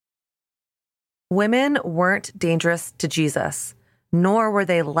Women weren't dangerous to Jesus, nor were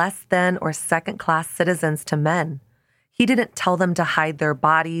they less than or second-class citizens to men. He didn't tell them to hide their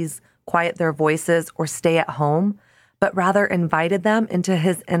bodies, quiet their voices, or stay at home, but rather invited them into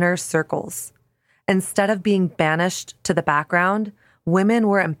his inner circles. Instead of being banished to the background, women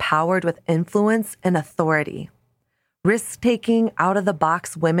were empowered with influence and authority. Risk-taking,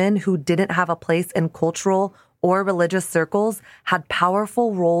 out-of-the-box women who didn't have a place in cultural or religious circles had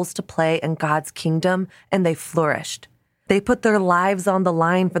powerful roles to play in God's kingdom, and they flourished. They put their lives on the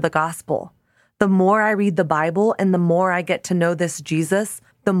line for the gospel. The more I read the Bible and the more I get to know this Jesus,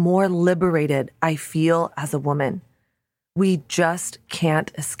 the more liberated I feel as a woman. We just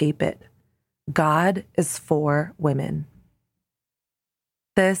can't escape it. God is for women.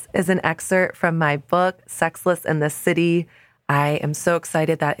 This is an excerpt from my book, Sexless in the City. I am so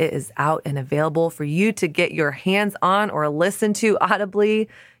excited that it is out and available for you to get your hands on or listen to audibly.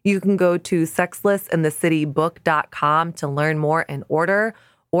 You can go to sexlessinthecitybook.com to learn more and order,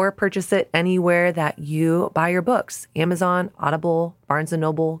 or purchase it anywhere that you buy your books. Amazon, Audible, Barnes &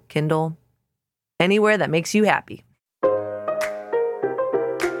 Noble, Kindle, anywhere that makes you happy.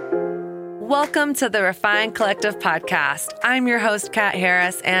 Welcome to the Refined Collective podcast. I'm your host, Kat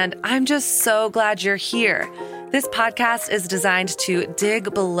Harris, and I'm just so glad you're here. This podcast is designed to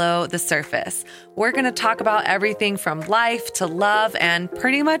dig below the surface. We're going to talk about everything from life to love and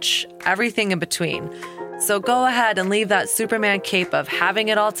pretty much everything in between. So go ahead and leave that Superman cape of having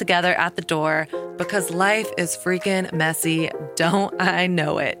it all together at the door, because life is freaking messy. Don't I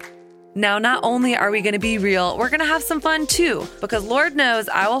know it? Now, not only are we going to be real, we're going to have some fun too, because Lord knows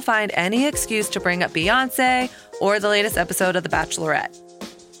I will find any excuse to bring up Beyonce or the latest episode of The Bachelorette.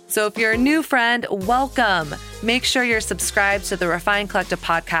 So if you're a new friend, welcome. Make sure you're subscribed to the Refined Collective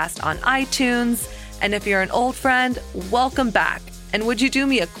podcast on iTunes. And if you're an old friend, welcome back. And would you do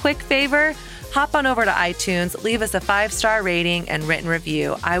me a quick favor? Hop on over to iTunes, leave us a 5-star rating and written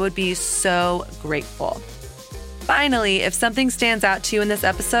review. I would be so grateful. Finally, if something stands out to you in this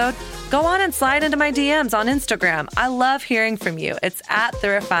episode, go on and slide into my DMs on Instagram. I love hearing from you. It's at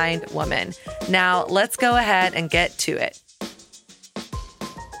The Refined Woman. Now, let's go ahead and get to it.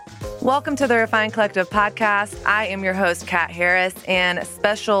 Welcome to the Refined Collective podcast. I am your host, Kat Harris, and a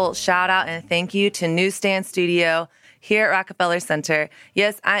special shout out and thank you to Newsstand Studio here at Rockefeller Center.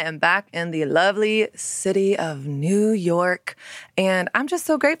 Yes, I am back in the lovely city of New York, and I'm just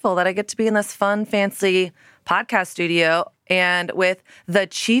so grateful that I get to be in this fun, fancy podcast studio and with the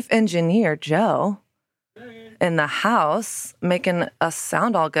chief engineer, Joe, in the house, making us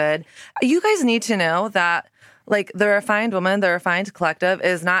sound all good. You guys need to know that the Refined Woman, the Refined Collective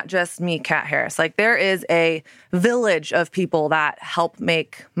is not just me, Kat Harris. There is a village of people that help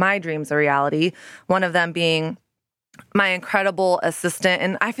make my dreams a reality. One of them being my incredible assistant.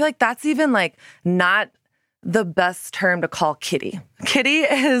 And I feel like that's even not the best term to call Kitty. Kitty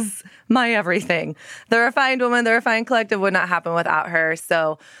is my everything. The Refined Woman, the Refined Collective would not happen without her.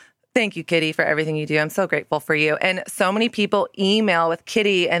 So thank you, Kitty, for everything you do. I'm so grateful for you. And so many people email with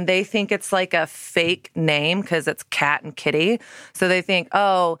Kitty and they think it's like a fake name because it's Kat and Kitty. So they think,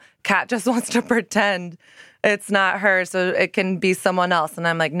 oh, Kat just wants to pretend it's not her so it can be someone else. And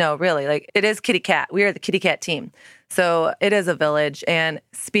I'm like, no, really, it is Kitty Kat. We are the Kitty Kat team. So it is a village. And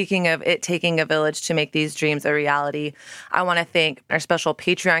speaking of it taking a village to make these dreams a reality, I want to thank our special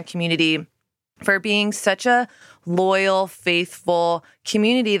Patreon community for being such a loyal, faithful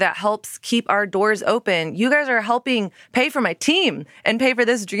community that helps keep our doors open. You guys are helping pay for my team and pay for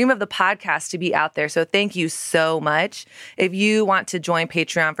this dream of the podcast to be out there. So thank you so much. If you want to join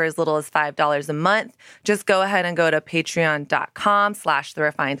Patreon for as little as $5 a month, just go ahead and go to patreon.com/The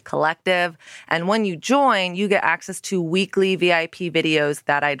Refined Collective. And when you join, you get access to weekly VIP videos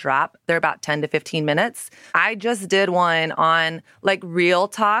that I drop. They're about 10 to 15 minutes. I just did one on real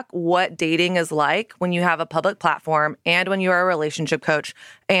talk, what dating is like when you have a public platform and when you are a relationship coach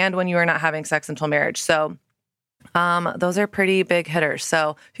and when you are not having sex until marriage. So those are pretty big hitters.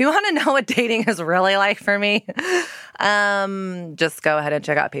 So if you want to know what dating is really like for me, just go ahead and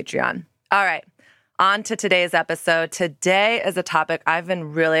check out Patreon. All right, on to today's episode. Today is a topic I've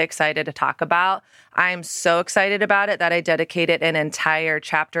been really excited to talk about. I'm so excited about it that I dedicated an entire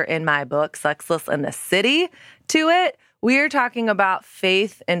chapter in my book, Sexless in the City, to it. We are talking about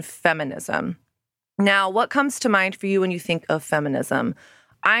faith and feminism. Now, what comes to mind for you when you think of feminism?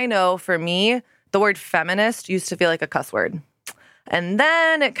 I know for me, the word feminist used to feel like a cuss word. And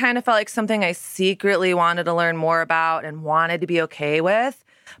then it kind of felt like something I secretly wanted to learn more about and wanted to be okay with.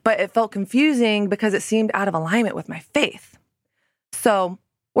 But it felt confusing because it seemed out of alignment with my faith. So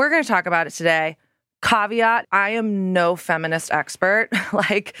we're going to talk about it today. Caveat, I am no feminist expert.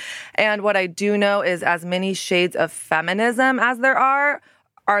 And what I do know is as many shades of feminism as there are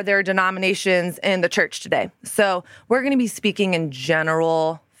there denominations in the church today. So we're going to be speaking in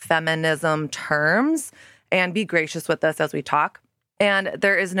general feminism terms, and be gracious with us as we talk. And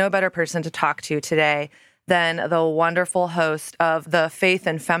there is no better person to talk to today than the wonderful host of the Faith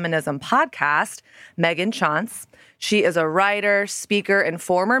and Feminism podcast, Meghan Tschanz. She is a writer, speaker, and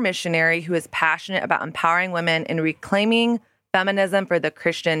former missionary who is passionate about empowering women and reclaiming feminism for the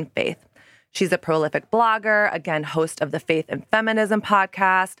Christian faith. She's a prolific blogger, again, host of the Faith and Feminism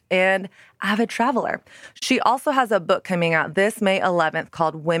podcast, and avid traveler. She also has a book coming out this May 11th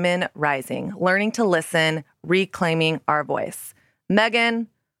called Women Rising, Learning to Listen, Reclaiming Our Voice. Meghan,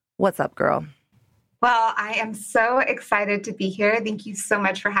 what's up, girl? Well, I am so excited to be here. Thank you so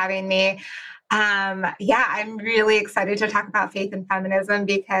much for having me. I'm really excited to talk about faith and feminism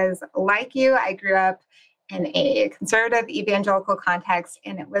because, like you, I grew up in a conservative evangelical context,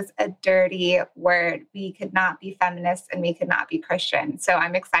 and it was a dirty word. We could not be feminists and we could not be Christian. So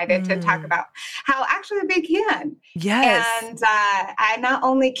I'm excited to talk about how actually we can. Yes. And not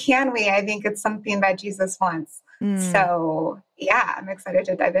only can we, I think it's something that Jesus wants. So yeah, I'm excited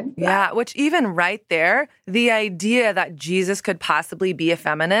to dive into that. Yeah, which even right there, the idea that Jesus could possibly be a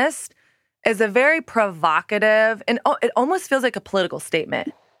feminist is a very provocative, and it almost feels like a political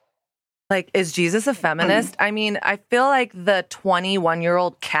statement. Like, is Jesus a feminist? I mean, I feel like the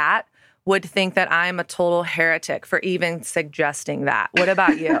 21-year-old cat would think that I'm a total heretic for even suggesting that. What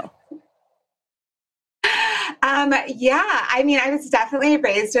about you? I mean, I was definitely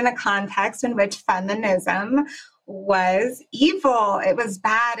raised in a context in which feminism was evil. It was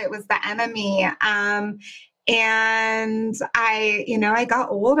bad. It was the enemy. And I got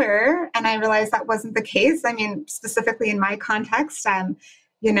older and I realized that wasn't the case. I mean, specifically in my context, I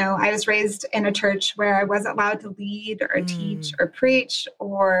was raised in a church where I wasn't allowed to lead or teach or preach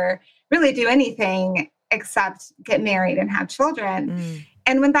or really do anything except get married and have children.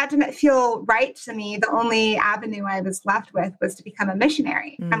 And when that didn't feel right to me, the only avenue I was left with was to become a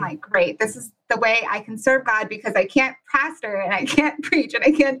missionary. I'm like, great, this is the way I can serve God because I can't pastor and I can't preach and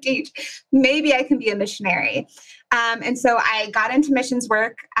I can't teach. Maybe I can be a missionary. And so I got into missions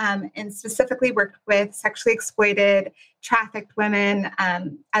work and specifically worked with sexually exploited, trafficked women,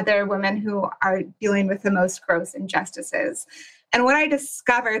 other women who are dealing with the most gross injustices. And what I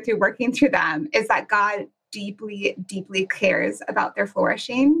discovered through working through them is that God deeply, deeply cares about their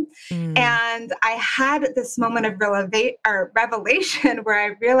flourishing. And I had this moment of revelation where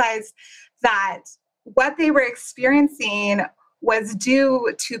I realized that what they were experiencing was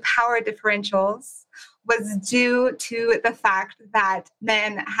due to power differentials, was due to the fact that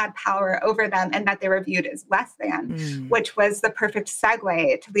men had power over them and that they were viewed as less than, which was the perfect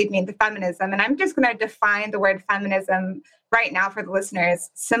segue to lead me into feminism. And I'm just going to define the word feminism right now for the listeners.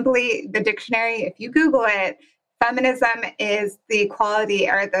 Simply, the dictionary, if you Google it, feminism is the equality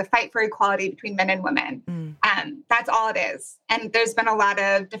or the fight for equality between men and women. That's all it is. And there's been a lot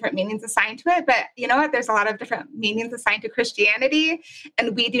of different meanings assigned to it, but you know what? There's a lot of different meanings assigned to Christianity,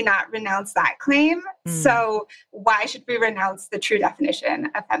 and we do not renounce that claim. So why should we renounce the true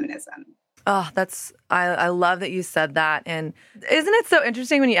definition of feminism? Oh, I love that you said that. And isn't it so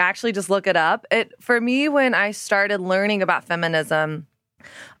interesting when you actually just look it up? For me, when I started learning about feminism,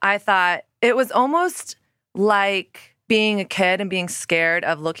 I thought it was almost like being a kid and being scared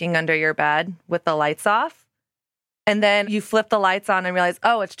of looking under your bed with the lights off. And then you flip the lights on and realize,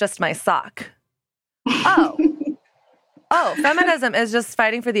 oh, it's just my sock. Oh, feminism is just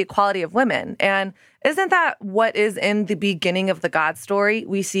fighting for the equality of women. And isn't that what is in the beginning of the God story?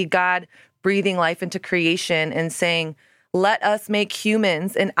 We see God breathing life into creation and saying, let us make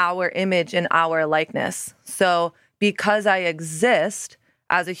humans in our image and our likeness. So because I exist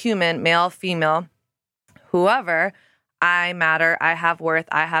as a human, male, female, whoever, I matter, I have worth,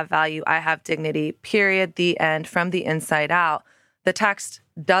 I have value, I have dignity, period, the end, from the inside out. The text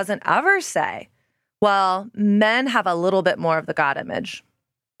doesn't ever say, well, men have a little bit more of the God image,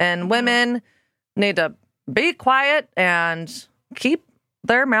 and women need to be quiet and keep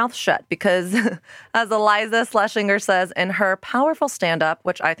their mouth shut because, as Eliza Schlesinger says in her powerful stand-up,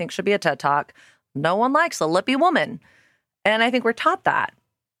 which I think should be a TED Talk, no one likes a lippy woman. And I think we're taught that.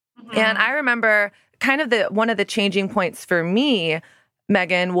 And I remember kind of one of the changing points for me,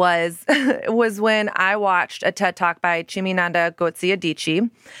 Meghan, was when I watched a TED Talk by Chimamanda Ngozi Adichie,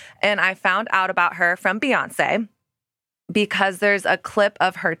 and I found out about her from Beyonce because there's a clip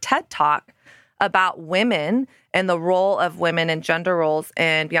of her TED Talk about women and the role of women and gender roles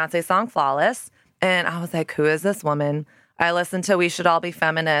in Beyonce's song Flawless. And I was like, who is this woman? I listened to We Should All Be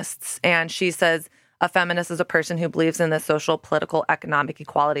Feminists, and she says, a feminist is a person who believes in the social, political, economic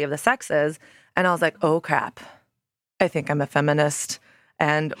equality of the sexes. And I was like, oh, crap. I think I'm a feminist.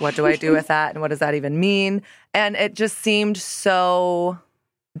 And what do I do with that? And what does that even mean? And it just seemed so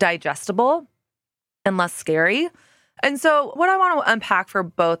digestible and less scary. And so what I want to unpack for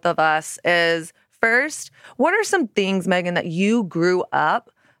both of us is, first, what are some things, Meghan, that you grew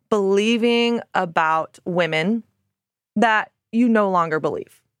up believing about women that you no longer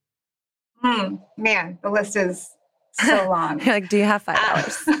believe? Man, the list is so long. Like, do you have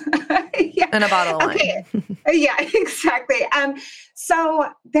 $5? Yeah. And a bottle of Okay. wine. Yeah, exactly. So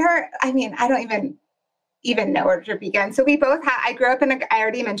I don't even know where to begin. So we both I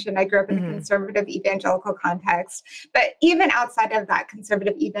already mentioned, I grew up in a conservative evangelical context, but even outside of that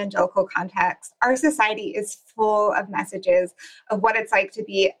conservative evangelical context, our society is full of messages of what it's like to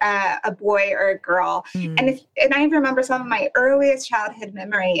be a boy or a girl. And I remember some of my earliest childhood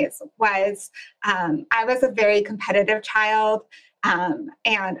memories was, I was a very competitive child. And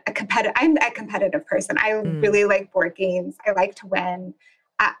I'm a competitive person. I really like board games. I like to win.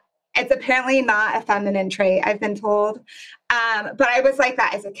 It's apparently not a feminine trait, I've been told. But I was like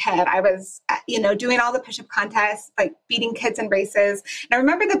that as a kid. I was, doing all the push-up contests, like beating kids in races. And I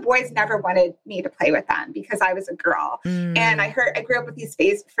remember the boys never wanted me to play with them because I was a girl. And I grew up with these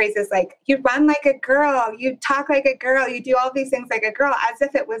phrases like, you run like a girl, you talk like a girl, you do all these things like a girl, as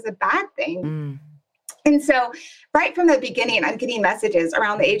if it was a bad thing. And so right from the beginning, I'm getting messages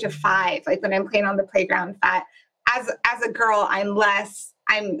around the age of 5, like when I'm playing on the playground, that as a girl,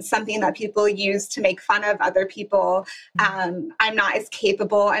 I'm something that people use to make fun of other people. I'm not as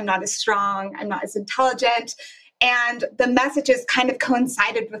capable. I'm not as strong. I'm not as intelligent. And the messages kind of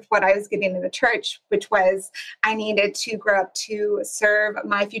coincided with what I was getting in the church, which was I needed to grow up to serve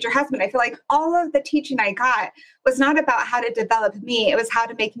my future husband. I feel like all of the teaching I got was not about how to develop me. It was how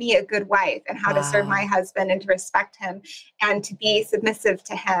to make me a good wife and how to serve my husband and to respect him and to be submissive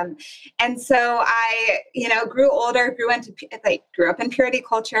to him. And so I, grew older, grew up in purity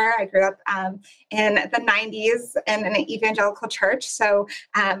culture. I grew up in the 90s in an evangelical church. So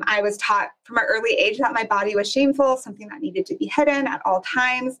I was taught from an early age that my body was shameful, something that needed to be hidden at all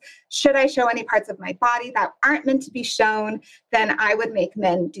times. Should I show any parts of my body that aren't meant to be shown, then I would make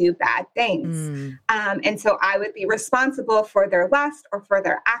men do bad things. And so I would be responsible for their lust or for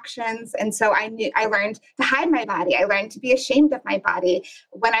their actions. And so I learned to hide my body. I learned to be ashamed of my body.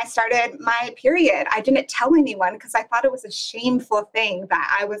 When I started my period, I didn't tell anyone because I thought it was a shameful thing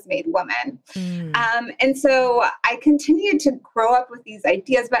that I was made woman. And so I continued to grow up with these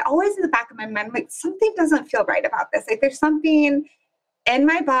ideas, but always in the back of my mind, like, something doesn't feel right about this. Like, there's something in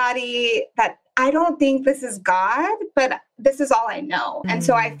my body that I don't think this is God, but this is all I know. And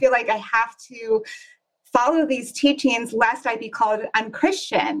so I feel like I have to follow these teachings lest I be called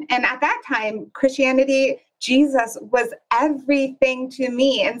unchristian. And at that time, Christianity, Jesus was everything to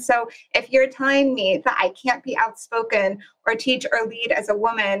me. And so if you're telling me that I can't be outspoken or teach or lead as a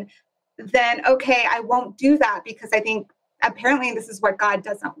woman, then okay, I won't do that because I think apparently this is what God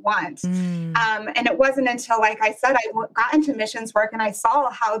doesn't want. And it wasn't until, like I said, I got into missions work and I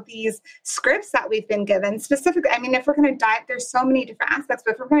saw how these scripts that we've been given, specifically, I mean, if we're going to dive, there's so many different aspects,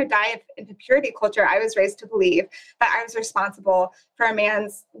 but if we're going to dive into purity culture, I was raised to believe that I was responsible for a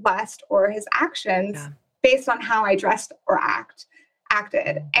man's lust or his actions based on how I dressed or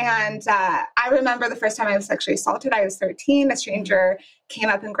acted. And I remember the first time I was sexually assaulted, I was 13. A stranger came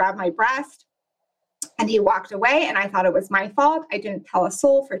up and grabbed my breast. And he walked away, and I thought it was my fault. I didn't tell a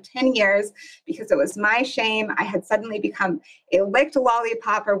soul for 10 years because it was my shame. I had suddenly become a licked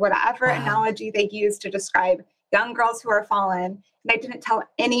lollipop, or whatever analogy they use to describe young girls who are fallen. And I didn't tell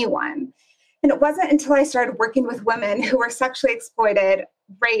anyone. And it wasn't until I started working with women who were sexually exploited,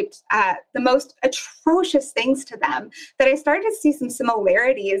 raped, the most atrocious things to them, that I started to see some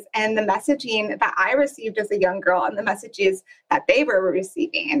similarities in the messaging that I received as a young girl and the messages that they were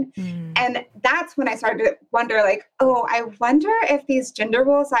receiving. And that's when I started to wonder, like, oh, I wonder if these gender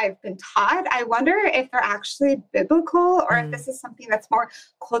roles I've been taught, I wonder if they're actually biblical or if this is something that's more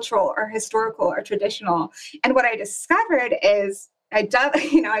cultural or historical or traditional. And what I discovered is I dove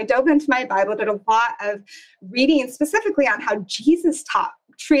into my Bible, did a lot of reading specifically on how Jesus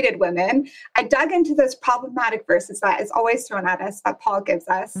treated women. I dug into those problematic verses that is always thrown at us, that Paul gives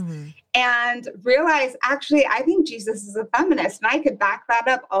us, and realized, actually, I think Jesus is a feminist, and I could back that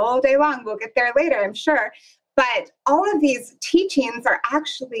up all day long. We'll get there later, I'm sure. But all of these teachings are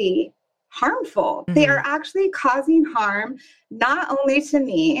actually harmful. They are actually causing harm, not only to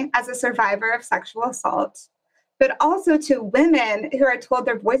me as a survivor of sexual assault, but also to women who are told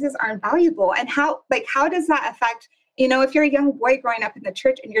their voices aren't valuable. And how does that affect You know, if you're a young boy growing up in the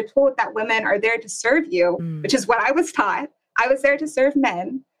church and you're told that women are there to serve you, which is what I was taught, I was there to serve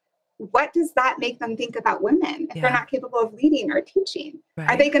men. What does that make them think about women if they're not capable of leading or teaching? Right.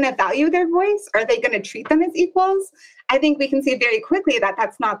 Are they going to value their voice? Are they going to treat them as equals? I think we can see very quickly that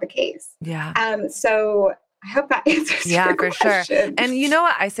that's not the case. Yeah. So I hope that answers your question. For sure. And you know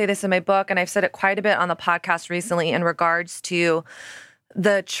what? I say this in my book, and I've said it quite a bit on the podcast recently in regards to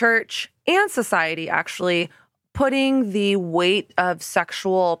the church and society actually putting the weight of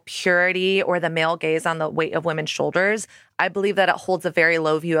sexual purity or the male gaze on the weight of women's shoulders. I believe that it holds a very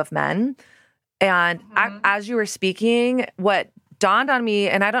low view of men. And as you were speaking, what dawned on me,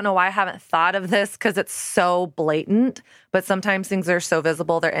 and I don't know why I haven't thought of this because it's so blatant, but sometimes things are so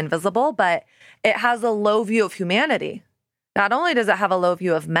visible, they're invisible, but it has a low view of humanity. Not only does it have a low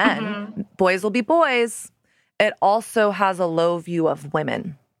view of men, boys will be boys, it also has a low view of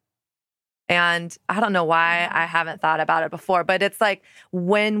women. And I don't know why I haven't thought about it before, but it's like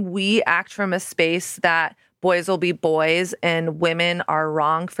when we act from a space that boys will be boys and women are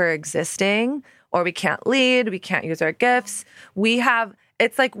wrong for existing, or we can't lead, we can't use our gifts,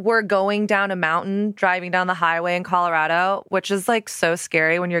 it's like we're going down a mountain, driving down the highway in Colorado, which is like so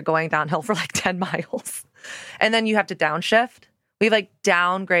scary when you're going downhill for like 10 miles. And then you have to downshift. We've like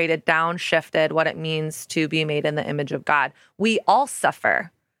downshifted what it means to be made in the image of God. We all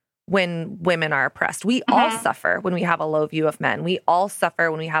suffer when women are oppressed. We all suffer when we have a low view of men. We all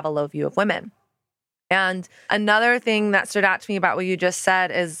suffer when we have a low view of women. And another thing that stood out to me about what you just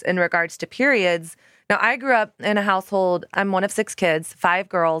said is in regards to periods. Now, I grew up in a household, I'm one of 6 kids, 5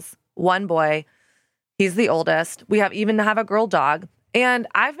 girls, 1 boy. He's the oldest. We even have a girl dog. And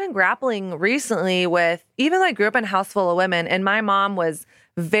I've been grappling recently with, even though I grew up in a house full of women, and my mom was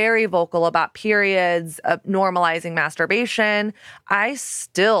very vocal about periods, normalizing masturbation. I'm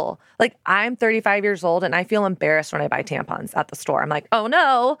 35 years old and I feel embarrassed when I buy tampons at the store. I'm like, oh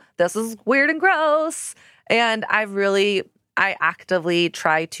no, this is weird and gross. And I actively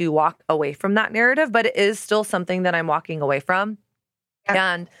try to walk away from that narrative, but it is still something that I'm walking away from.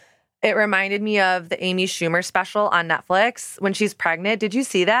 Yeah. And it reminded me of the Amy Schumer special on Netflix when she's pregnant. Did you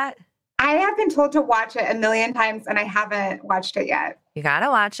see that? I have been told to watch it a million times and I haven't watched it yet. You got to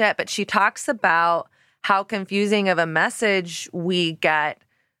watch it. But she talks about how confusing of a message we get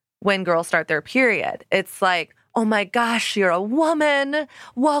when girls start their period. It's like, oh my gosh, you're a woman.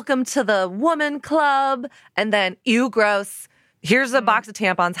 Welcome to the woman club. And then, ew, gross. Here's a box of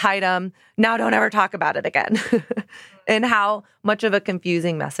tampons. Hide them. Now don't ever talk about it again. And how much of a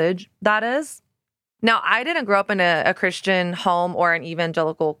confusing message that is. Now, I didn't grow up in a Christian home or an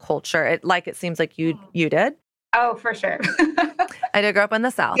evangelical culture. It seems like you did. Oh, for sure. I did grow up in the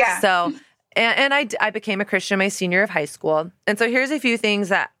South. Yeah. So, and I became a Christian my senior year of high school. And so here's a few things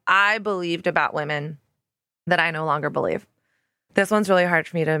that I believed about women that I no longer believe. This one's really hard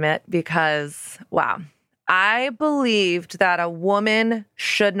for me to admit because, wow. I believed that a woman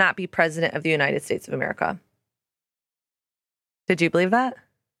should not be president of the United States of America. Did you believe that?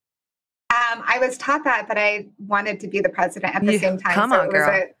 I was taught that I wanted to be the president at the same time. Come on, girl.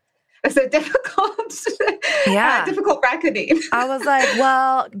 It was a difficult, difficult reckoning. I was like,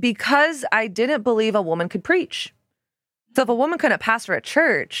 well, because I didn't believe a woman could preach. So if a woman couldn't pastor a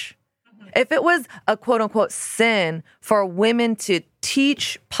church, if it was a quote unquote sin for women to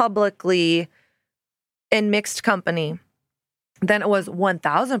teach publicly in mixed company, then it was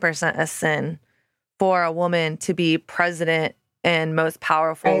 1000% a sin for a woman to be president and most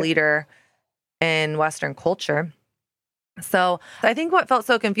powerful leader in Western culture. So I think what felt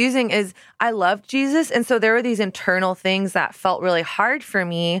so confusing is I loved Jesus. And so there were these internal things that felt really hard for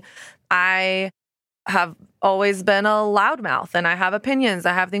me. I have always been a loudmouth and I have opinions.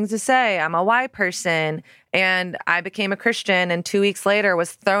 I have things to say. I'm a why person. And I became a Christian and 2 weeks later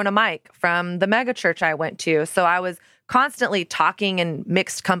was thrown a mic from the mega church I went to. So I was constantly talking in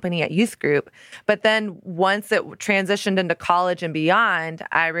mixed company at youth group. But then once it transitioned into college and beyond,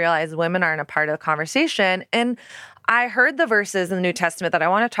 I realized women aren't a part of the conversation. And I heard the verses in the New Testament that I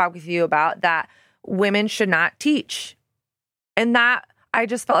want to talk with you about that women should not teach. And that I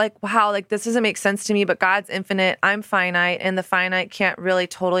just felt like, wow, like this doesn't make sense to me, but God's infinite, I'm finite, and the finite can't really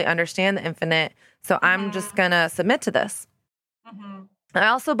totally understand the infinite. So I'm just going to submit to this. I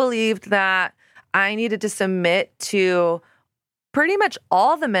also believed that I needed to submit to pretty much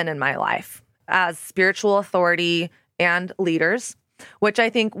all the men in my life as spiritual authority and leaders, which I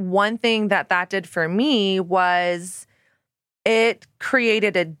think one thing that did for me was it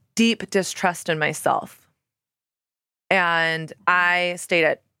created a deep distrust in myself. And I stayed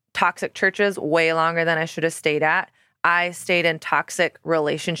at toxic churches way longer than I should have stayed at. I stayed in toxic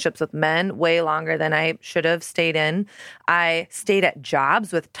relationships with men way longer than I should have stayed in. I stayed at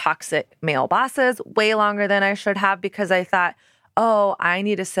jobs with toxic male bosses way longer than I should have because I thought, oh, I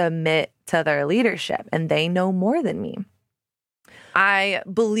need to submit to their leadership and they know more than me. I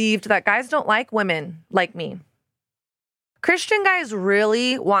believed that guys don't like women like me. Christian guys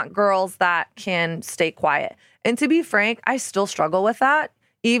really want girls that can stay quiet. And to be frank, I still struggle with that,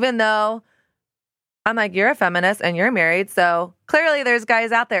 even though I'm like, you're a feminist and you're married. So clearly there's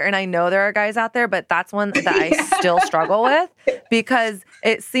guys out there. And I know there are guys out there, but that's one that I still struggle with because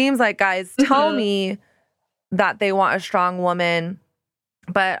it seems like guys tell me that they want a strong woman.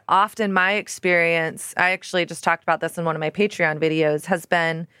 But often my experience, I actually just talked about this in one of my Patreon videos, has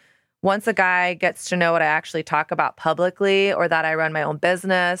been once a guy gets to know what I actually talk about publicly or that I run my own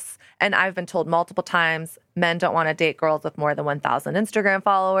business, and I've been told multiple times, men don't want to date girls with more than 1,000 Instagram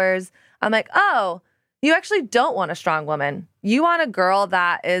followers. I'm like, oh, you actually don't want a strong woman. You want a girl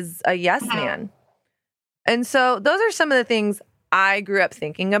that is a yes man. And so those are some of the things I grew up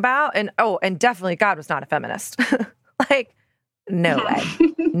thinking about. And definitely God was not a feminist. Like, no way.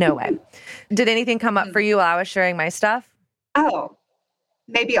 No way. Did anything come up for you while I was sharing my stuff? Oh,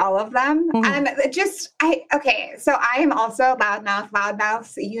 maybe all of them. So I am also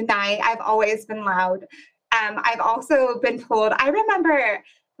loudmouths unite. I've always been loud. I've also been told, I remember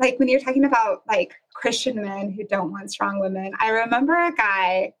like when you're talking about like Christian men who don't want strong women, I remember a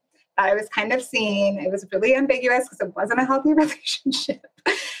guy that I was kind of seeing. It was really ambiguous because it wasn't a healthy relationship.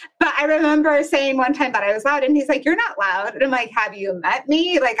 But I remember saying one time that I was loud and he's like, you're not loud. And I'm like, have you met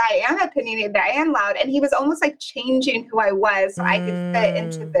me? Like I am opinionated, I am loud. And he was almost like changing who I was so I could fit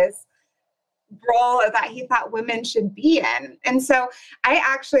into this role that he thought women should be in. And so I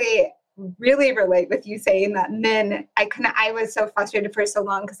actually really relate with you saying that men, I was so frustrated for so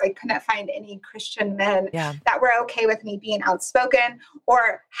long because I couldn't find any Christian men that were okay with me being outspoken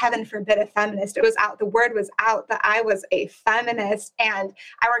or, heaven forbid, a feminist. It was out, the word was out that I was a feminist, and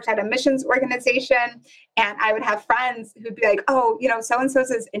I worked at a missions organization, and I would have friends who'd be like, oh, you know, so-and-so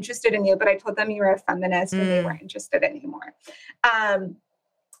is interested in you, but I told them you were a feminist and they weren't interested anymore.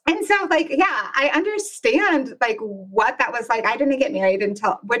 And so like, yeah, I understand like what that was like. I didn't get married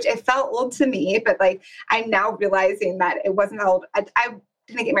until, which it felt old to me, but like, I'm now realizing that it wasn't old. I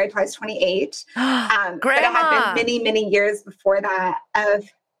didn't get married until I was 28. But it had been many, many years before that of,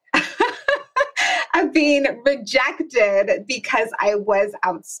 of being rejected because I was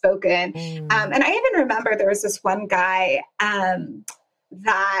outspoken. And I even remember there was this one guy,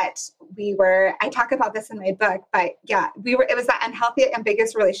 that I talk about this in my book, but yeah, it was that unhealthy,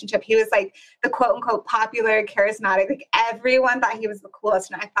 ambiguous relationship. He was like the quote unquote popular, charismatic, like everyone thought he was the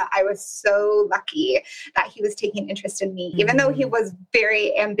coolest. And I thought I was so lucky that he was taking interest in me, even though he was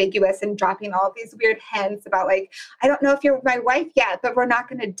very ambiguous and dropping all these weird hints about like, I don't know if you're my wife yet, but we're not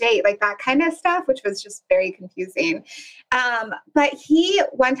going to date, like that kind of stuff, which was just very confusing. But he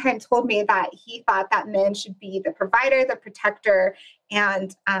one time told me that he thought that men should be the provider, the protector,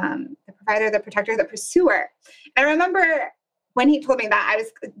 and the provider, the protector, the pursuer. And I remember when he told me that, I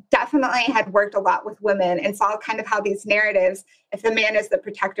was definitely had worked a lot with women and saw kind of how these narratives, if the man is the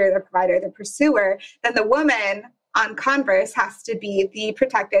protector, the provider, the pursuer, then the woman on converse has to be the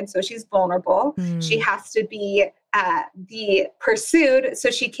protected, so she's vulnerable. She has to be the pursued,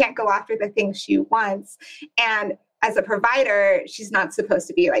 so she can't go after the things she wants. And as a provider, she's not supposed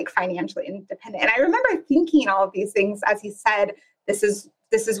to be like financially independent. And I remember thinking all of these things as he said, this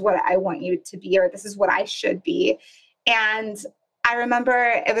is what I want you to be, or this is what I should be. And I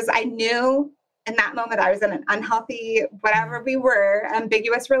remember I knew in that moment I was in an unhealthy, whatever we were,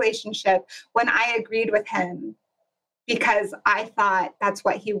 ambiguous relationship when I agreed with him because I thought that's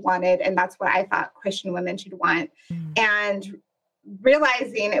what he wanted and that's what I thought Christian women should want. And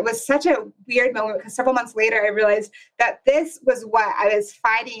realizing it was such a weird moment because several months later I realized that this was what I was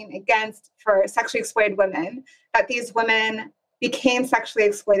fighting against for sexually exploited women, that these women became sexually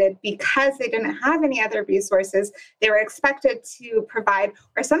exploited because they didn't have any other resources. They were expected to provide,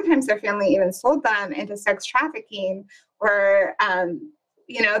 or sometimes their family even sold them into sex trafficking, or,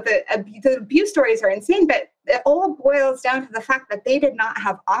 the abuse stories are insane, but it all boils down to the fact that they did not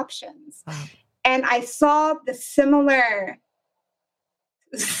have options. Wow. And I saw the similar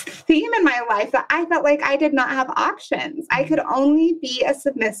theme in my life that I felt like I did not have options. I could only be a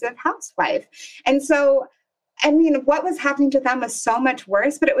submissive housewife. And so I mean, what was happening to them was so much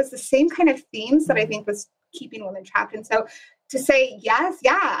worse, but it was the same kind of themes that I think was keeping women trapped. And so to say, yes,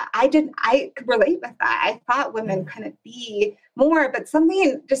 yeah, I could relate with that. I thought women couldn't be more, but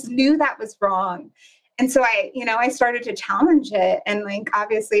something just knew that was wrong. And so I started to challenge it. And like,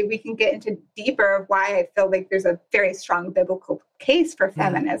 obviously we can get into deeper of why I feel like there's a very strong biblical case for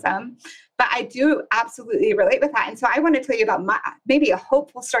feminism, but I do absolutely relate with that. And so I want to tell you about maybe a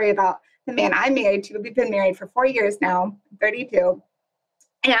hopeful story about the man I'm married to. We've been married for 4 years now, 32.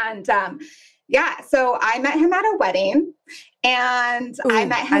 And, so I met him at a wedding, and I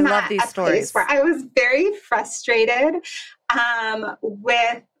met him at a place where I was very frustrated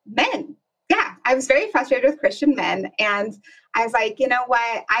with men. Yeah, I was very frustrated with Christian men. And I was like, you know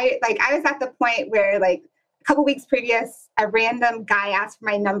what? I was at the point where like a couple weeks previous, a random guy asked for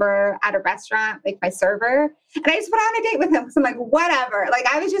my number at a restaurant, like my server. And I just went on a date with him because I'm like, whatever. Like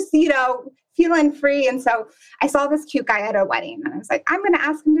I was just, feeling free. And so I saw this cute guy at a wedding, and I was like, I'm going to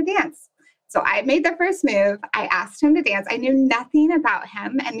ask him to dance. So I made the first move. I asked him to dance. I knew nothing about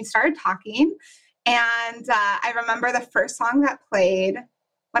him, and we started talking. And I remember the first song that played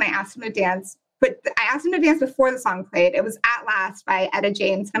when I asked him to dance, but I asked him to dance before the song played. It was At Last by Etta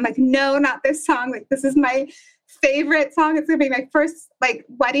James. And I'm like, no, not this song. Like, this is my favorite song. It's going to be my first like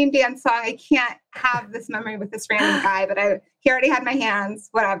wedding dance song. I can't have this memory with this random guy, but he already had my hands,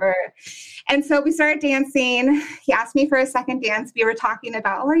 whatever. And so we started dancing. He asked me for a second dance. We were talking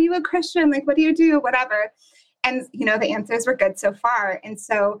about, are you a Christian? Like, what do you do? Whatever. And, the answers were good so far. And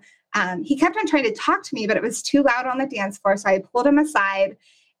so he kept on trying to talk to me, but it was too loud on the dance floor. So I pulled him aside.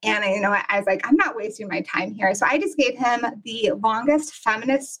 And I was like, I'm not wasting my time here. So I just gave him the longest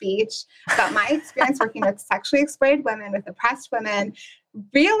feminist speech about my experience working with sexually exploited women, with oppressed women,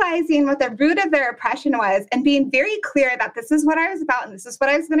 realizing what the root of their oppression was, and being very clear that this is what I was about and this is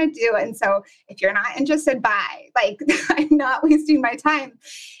what I was going to do. And so if you're not interested, bye. Like, I'm not wasting my time.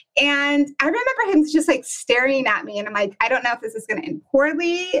 And I remember him just like staring at me. And I'm like, I don't know if this is going to end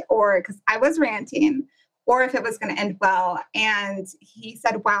poorly, or because I was ranting, or if it was going to end well. And he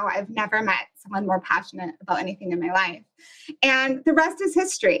said, wow, I've never met someone more passionate about anything in my life. And the rest is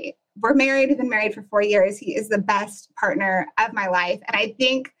history. We're married. We've been married for 4 years. He is the best partner of my life. And I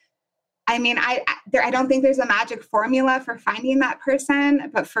think, I don't think there's a magic formula for finding that person,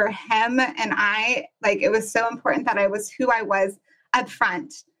 but for him and I, like, it was so important that I was who I was up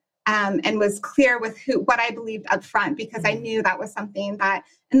front. And was clear with what I believed up front, because I knew that was something that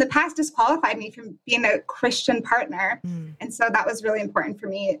in the past disqualified me from being a Christian partner. And so that was really important for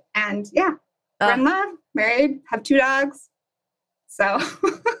me. And we're in love, married, have 2 dogs. So,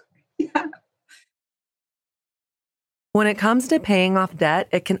 yeah. When it comes to paying off debt,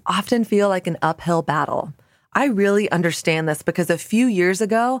 it can often feel like an uphill battle. I really understand this because a few years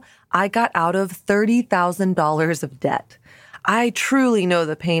ago, I got out of $30,000 of debt. I truly know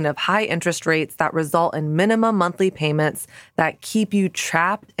the pain of high interest rates that result in minimum monthly payments that keep you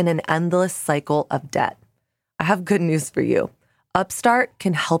trapped in an endless cycle of debt. I have good news for you. Upstart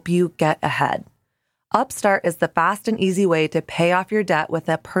can help you get ahead. Upstart is the fast and easy way to pay off your debt with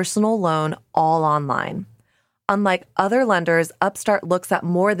a personal loan all online. Unlike other lenders, Upstart looks at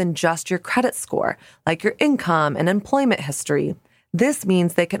more than just your credit score, like your income and employment history. This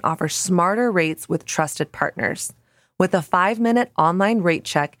means they can offer smarter rates with trusted partners. With a 5-minute online rate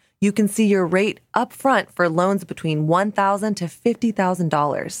check, you can see your rate upfront for loans between $1,000 to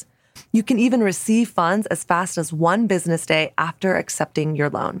 $50,000. You can even receive funds as fast as 1 business day after accepting your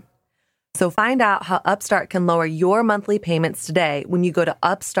loan. So find out how Upstart can lower your monthly payments today when you go to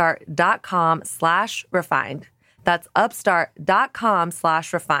upstart.com/refined. That's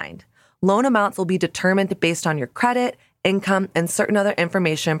upstart.com/refined. Loan amounts will be determined based on your credit, income, and certain other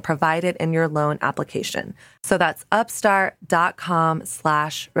information provided in your loan application. So that's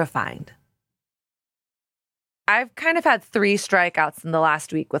upstart.com/refined. I've kind of had 3 strikeouts in the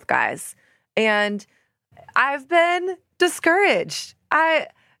last week with guys, and I've been discouraged.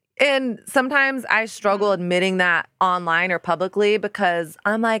 And sometimes I struggle admitting that online or publicly because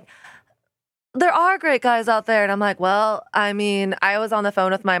I'm like, there are great guys out there. And I'm like, well, I was on the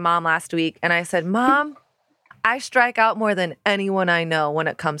phone with my mom last week and I said, Mom, I strike out more than anyone I know when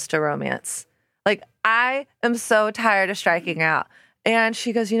it comes to romance. Like, I am so tired of striking out. And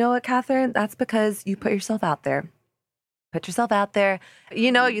she goes, you know what, Catherine? That's because you put yourself out there. Put yourself out there.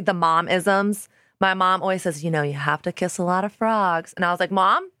 The mom-isms. My mom always says, you have to kiss a lot of frogs. And I was like,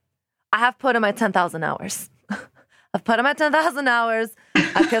 Mom, I have put in my 10,000 hours. I've put in my 10,000 hours.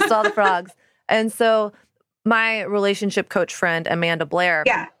 I've kissed all the frogs. And so my relationship coach friend, Amanda Blair,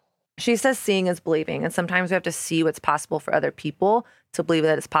 she says seeing is believing. And sometimes we have to see what's possible for other people to believe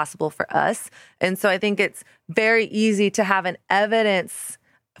that it's possible for us. And so I think it's very easy to have an evidence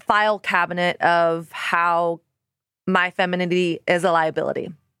file cabinet of how my femininity is a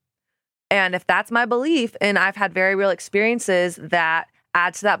liability. And if that's my belief, and I've had very real experiences that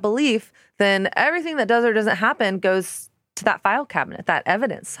add to that belief, then everything that does or doesn't happen goes to that file cabinet, that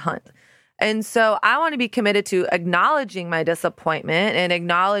evidence hunt. And so I want to be committed to acknowledging my disappointment and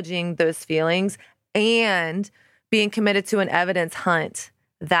acknowledging those feelings and being committed to an evidence hunt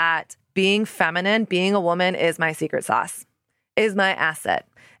that being feminine, being a woman is my secret sauce, is my asset,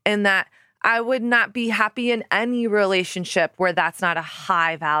 and that I would not be happy in any relationship where that's not a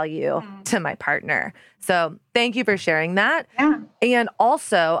high value to my partner. So thank you for sharing that. Yeah. And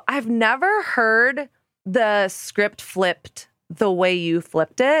also, I've never heard the script flipped the way you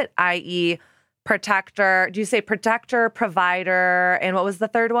flipped it, i.e. protector. Do you say protector, provider, and what was the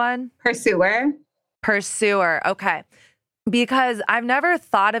third one? Pursuer. Pursuer. Okay. Because I've never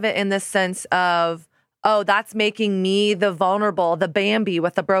thought of it in the sense of, oh, that's making me the vulnerable, the Bambi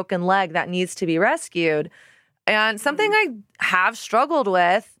with a broken leg that needs to be rescued. And something I have struggled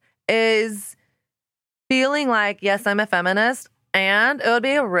with is feeling like, yes, I'm a feminist, and it would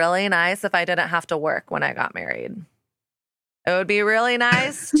be really nice if I didn't have to work when I got married. It would be really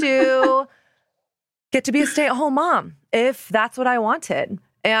nice to get to be a stay-at-home mom if that's what I wanted.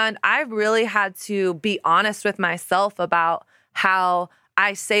 And I've really had to be honest with myself about how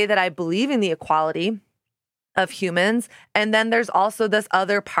I say that I believe in the equality of humans. And then there's also this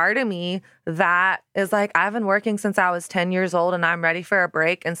other part of me that is like, I've been working since I was 10 years old and I'm ready for a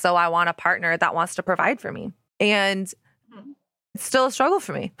break. And so I want a partner that wants to provide for me. And it's still a struggle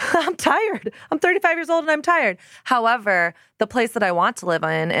for me. I'm tired. I'm 35 years old and I'm tired. However, the place that I want to live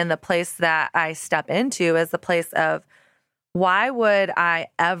in and the place that I step into is the place of, why would I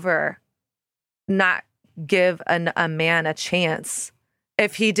ever not give a man a chance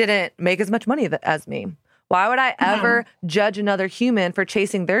if he didn't make as much money as me? Why would I ever judge another human for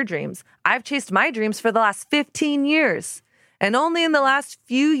chasing their dreams? I've chased my dreams for the last 15 years. And only in the last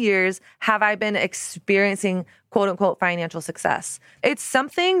few years have I been experiencing quote unquote financial success. It's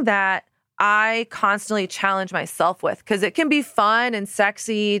something that I constantly challenge myself with, because it can be fun and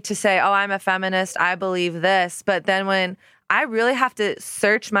sexy to say, oh, I'm a feminist, I believe this. But then when I really have to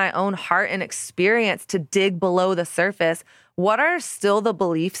search my own heart and experience to dig below the surface, what are still the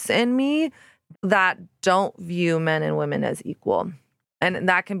beliefs in me that don't view men and women as equal? And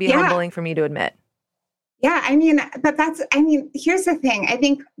that can be humbling for me to admit. Yeah, I mean, here's the thing. I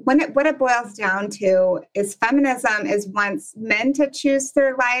think what it boils down to is feminism is wants men to choose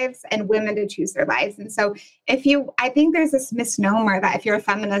their lives and women to choose their lives. And so I think there's this misnomer that if you're a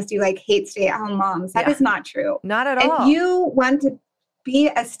feminist, you like hate stay-at-home moms. That is not true. Not at all. If you want to be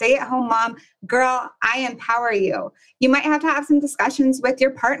a stay-at-home mom, girl, I empower you. You might have to have some discussions with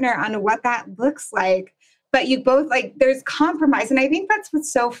your partner on what that looks like. But you both, like, there's compromise. And I think that's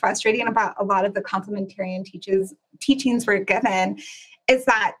what's so frustrating about a lot of the complementarian teachings we're given is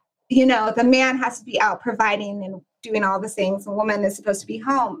that, you know, the man has to be out providing and doing all the things. The woman is supposed to be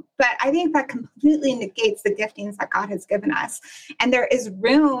home. But I think that completely negates the giftings that God has given us. And there is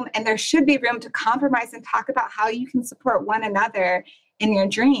room, and there should be room to compromise and talk about how you can support one another in your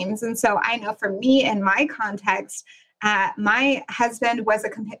dreams. And so I know for me, in my context, my husband was a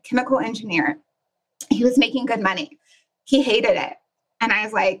chemical engineer. He was making good money. He hated it. And I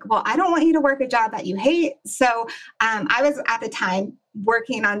was like, well, I don't want you to work a job that you hate. So I was at the time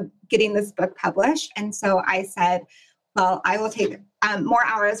working on getting this book published. And so I said, well, I will take more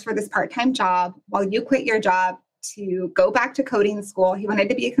hours for this part-time job while you quit your job to go back to coding school. He wanted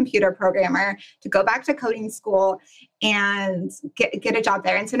to be a computer programmer, to go back to coding school and get a job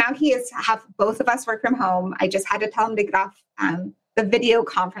there. And so now have both of us work from home. I just had to tell him to get off the video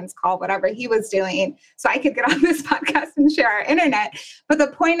conference call, whatever he was doing, so I could get on this podcast and share our internet. But the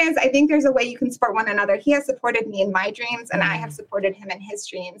point is, I think there's a way you can support one another. He has supported me in my dreams, and I have supported him in his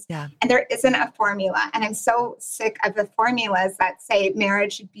dreams. Yeah. And there isn't a formula. And I'm so sick of the formulas that say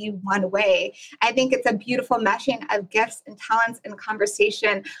marriage should be one way. I think it's a beautiful meshing of gifts and talents and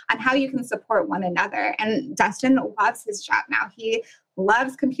conversation on how you can support one another. And Dustin loves his job now. He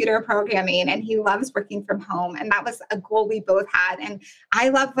loves computer programming and he loves working from home. And that was a goal we both had. And I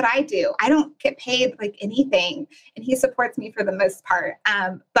love what I do. I don't get paid like anything. And he supports me for the most part.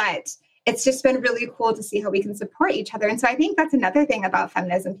 But it's just been really cool to see how we can support each other. And so I think that's another thing about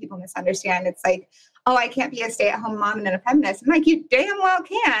feminism people misunderstand. It's like, oh, I can't be a stay-at-home mom and a feminist. I'm like, you damn well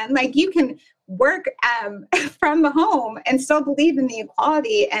can. Like, you can work from home and still believe in the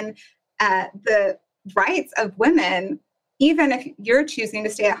equality and the rights of women, even if you're choosing to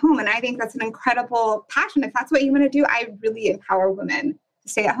stay at home. And I think that's an incredible passion. If that's what you want to do, I really empower women to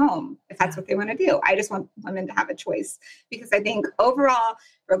stay at home if that's what they want to do. I just want women to have a choice, because I think overall,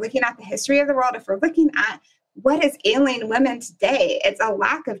 if we're looking at the history of the world, if we're looking at what is ailing women today? It's a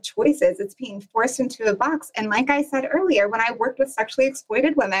lack of choices. It's being forced into a box. And like I said earlier, when I worked with sexually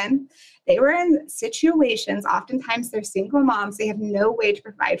exploited women, they were in situations, oftentimes they're single moms, they have no way to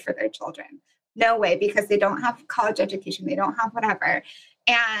provide for their children. No way, because they don't have college education, they don't have whatever.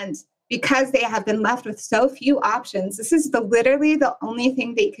 And because they have been left with so few options, this is literally the only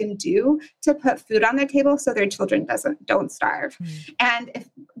thing they can do to put food on their table so their children don't starve. And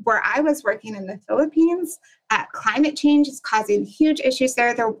where I was working in the Philippines, climate change is causing huge issues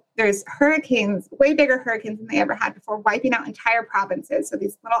there. There's hurricanes, way bigger hurricanes than they ever had before, wiping out entire provinces, so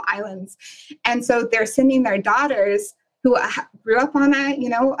these little islands. And so they're sending their daughters who grew up on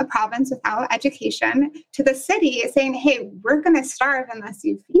a province without education to the city saying, hey, we're going to starve unless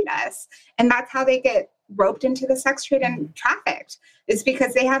you feed us. And that's how they get roped into the sex trade and trafficked, is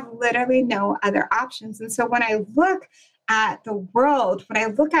because they have literally no other options. And so when I look at the world, when I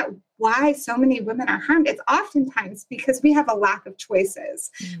look at why so many women are harmed, it's oftentimes because we have a lack of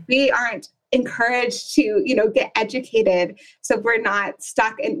choices. We aren't encouraged to, get educated. So we're not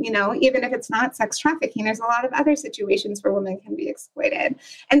stuck in, even if it's not sex trafficking, there's a lot of other situations where women can be exploited.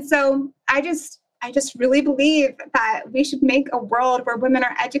 And so I just really believe that we should make a world where women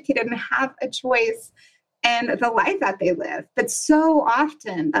are educated and have a choice in the life that they live. But so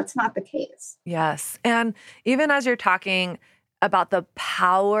often that's not the case. Yes. And even as you're talking about the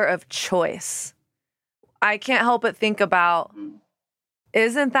power of choice, I can't help but think about,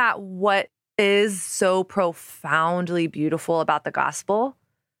 isn't that what is so profoundly beautiful about the gospel?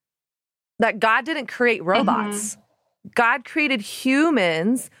 That God didn't create robots. God created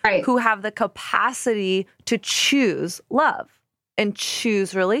humans who have the capacity to choose love and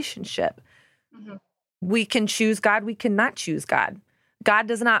choose relationship. We can choose God. We cannot choose God. God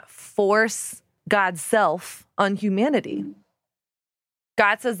does not force God's self on humanity.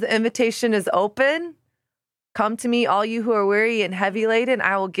 God says the invitation is open. Come to me, all you who are weary and heavy laden,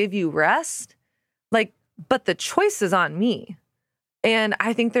 I will give you rest. But the choice is on me. And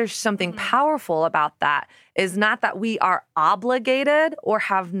I think there's something powerful about that, is not that we are obligated or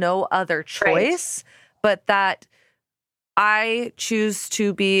have no other choice, but that I choose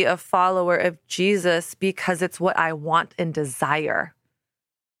to be a follower of Jesus because it's what I want and desire.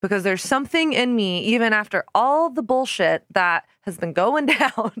 Because there's something in me, even after all the bullshit that has been going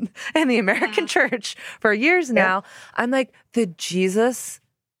down in the American church for years now, I'm like, the Jesus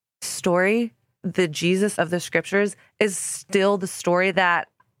story, the Jesus of the scriptures is still the story that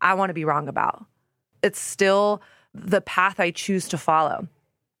I want to be wrong about. It's still the path I choose to follow.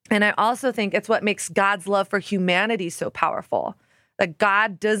 And I also think it's what makes God's love for humanity so powerful. That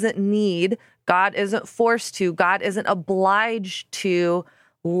God doesn't need, God isn't forced to, God isn't obliged to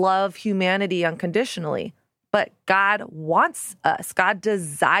love humanity unconditionally. But God wants us. God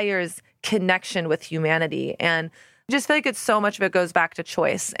desires connection with humanity. And I just feel like it's so much of it goes back to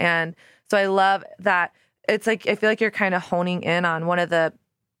choice. And so I love that it's like, I feel like you're kind of honing in on one of the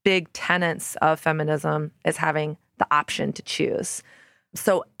big tenets of feminism is having the option to choose.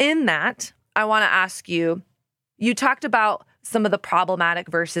 So in that, I want to ask you, you talked about some of the problematic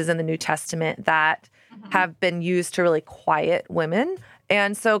verses in the New Testament that have been used to really quiet women.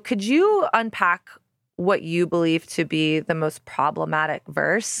 And so could you unpack what you believe to be the most problematic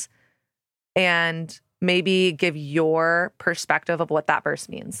verse and maybe give your perspective of what that verse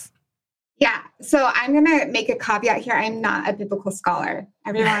means? Yeah. So I'm going to make a caveat here. I'm not a biblical scholar.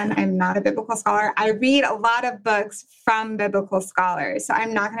 Everyone, I'm not a biblical scholar. I read a lot of books from biblical scholars, so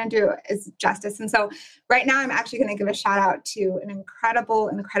I'm not going to do it as justice. And so right now I'm actually going to give a shout out to an incredible,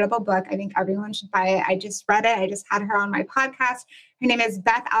 incredible book. I think everyone should buy it. I just read it. I just had her on my podcast. Her name is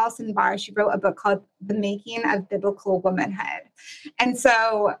Beth Allison Barr. She wrote a book called The Making of Biblical Womanhood. And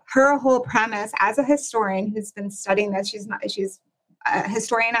so her whole premise as a historian who's been studying this, she's a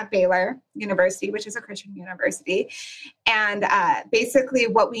historian at Baylor University, which is a Christian university. And basically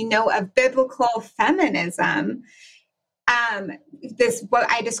what we know of biblical feminism, what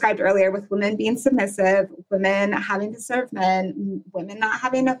I described earlier with women being submissive, women having to serve men, women not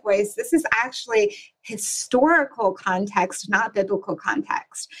having a voice, this is actually historical context, not biblical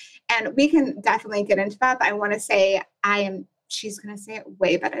context. And we can definitely get into that, but I want to say she's going to say it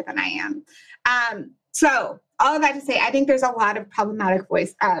way better than I am. So all of that to say, I think there's a lot of problematic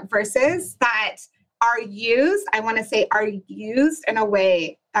verses that are used in a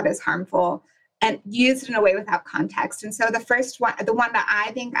way that is harmful and used in a way without context. And so the first one, the one that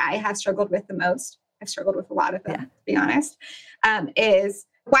I think I have struggled with the most, I've struggled with a lot of them, to be honest, is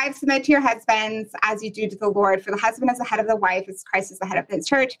Wives, submit to your husbands as you do to the Lord. For the husband is the head of the wife, as Christ is the head of his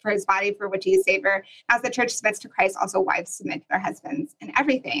church, for his body, for which he is Savior. As the church submits to Christ, also wives submit to their husbands in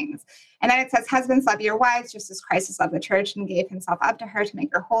everything. And then it says, husbands, love your wives, just as Christ has loved the church and gave himself up to her to make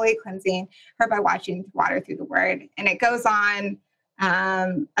her holy, cleansing her by washing water through the word. And it goes on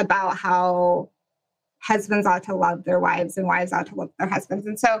about how husbands ought to love their wives and wives ought to love their husbands.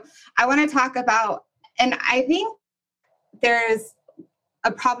 And so I want to talk about, and I think there's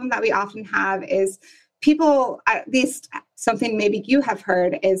a problem that we often have is people, at least something maybe you have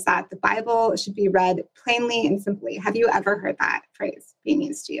heard, is that the Bible should be read plainly and simply. Have you ever heard that phrase being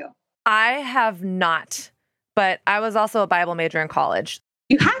used to you? I have not, but I was also a Bible major in college.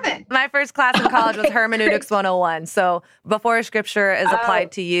 You haven't? My first class in college was Hermeneutics 101. So before scripture is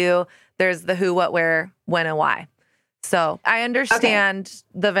applied to you, there's the who, what, where, when, and why. So I understand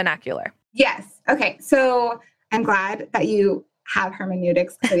the vernacular. Yes. Okay. So I'm glad that you have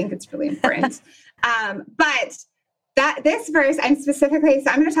hermeneutics, because I think it's really important. But that this verse, I'm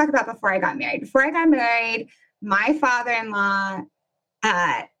going to talk about before I got married. Before I got married, my father-in-law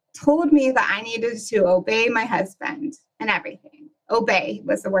told me that I needed to obey my husband and everything. Obey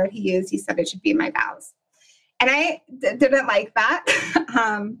was the word he used. He said it should be my vows. And I didn't like that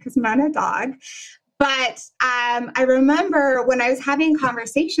because I'm not a dog. But I remember when I was having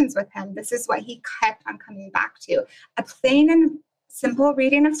conversations with him, this is what he kept on coming back to. A plain and simple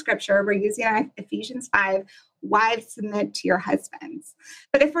reading of scripture. We're using Ephesians 5, wives, submit to your husbands.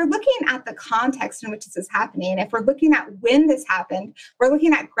 But if we're looking at the context in which this is happening, if we're looking at when this happened, we're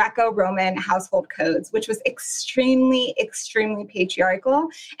looking at Greco-Roman household codes, which was extremely, extremely patriarchal.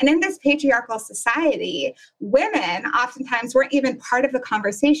 And in this patriarchal society, women oftentimes weren't even part of the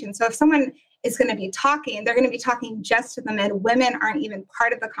conversation. So if someone is going to be talking, they're going to be talking just to the men. Women aren't even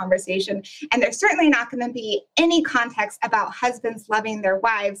part of the conversation. And there's certainly not going to be any context about husbands loving their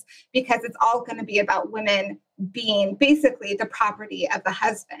wives, because it's all going to be about women being basically the property of the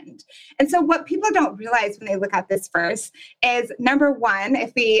husband. And so what people don't realize when they look at this verse is, number one,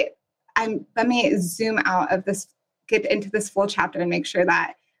 let me zoom out of this, get into this full chapter and make sure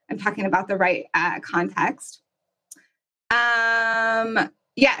that I'm talking about the right context.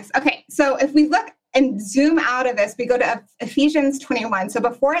 Yes. Okay. So if we look and zoom out of this, we go to Ephesians 21. So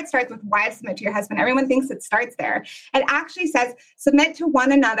before it starts with wives, submit to your husband, everyone thinks it starts there. It actually says, submit to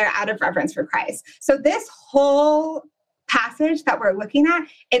one another out of reverence for Christ. So this whole passage that we're looking at,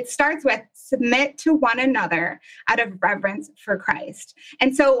 it starts with submit to one another out of reverence for Christ.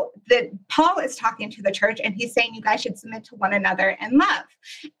 And so Paul is talking to the church and he's saying you guys should submit to one another in love.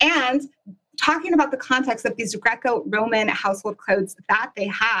 And talking about the context of these Greco-Roman household codes that they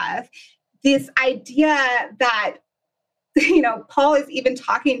have, this idea that, Paul is even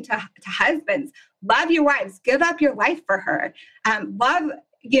talking to husbands, love your wives, give up your life for her, love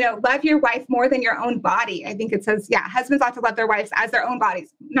your wife more than your own body. I think it says, husbands ought to love their wives as their own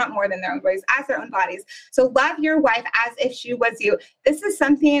bodies, not more than their own bodies, as their own bodies. So love your wife as if she was you. This is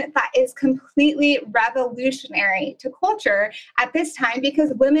something that is completely revolutionary to culture at this time,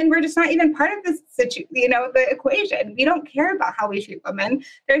 because women were just not even part of this the equation. We don't care about how we treat women.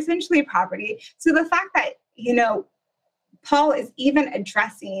 They're essentially property. So the fact that, Paul is even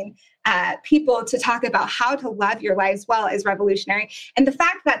addressing people to talk about how to love your lives well is revolutionary. And the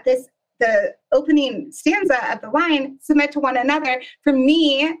fact that the opening stanza of the line, submit to one another, for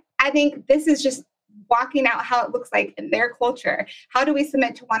me, I think this is just walking out how it looks like in their culture. How do we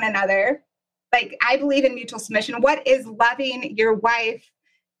submit to one another? Like, I believe in mutual submission. What is loving your wife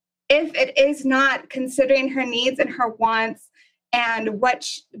if it is not considering her needs and her wants and what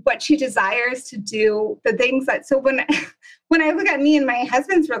she desires to do, the things that, so when I look at me and my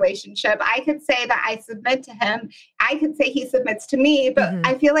husband's relationship, I could say that I submit to him. I could say he submits to me, but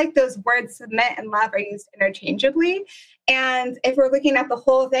I feel like those words submit and love are used interchangeably. And if we're looking at the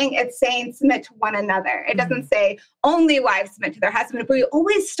whole thing, it's saying submit to one another. It doesn't say only wives submit to their husband, but we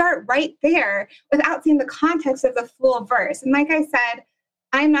always start right there without seeing the context of the full verse. And like I said,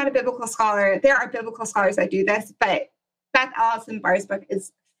 I'm not a biblical scholar. There are biblical scholars that do this, but Beth Allison Barr's book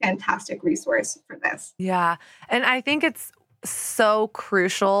is a fantastic resource for this. Yeah. And I think it's so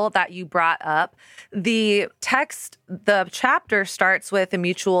crucial that you brought up the text. The chapter starts with a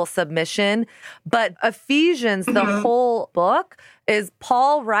mutual submission, but Ephesians, the whole book, is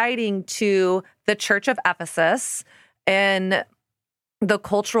Paul writing to the church of Ephesus in the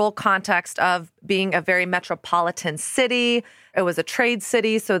cultural context of being a very metropolitan city. It was a trade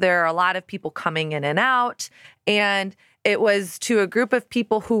city, so there are a lot of people coming in and out. And it was to a group of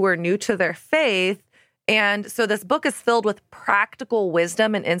people who were new to their faith. And so this book is filled with practical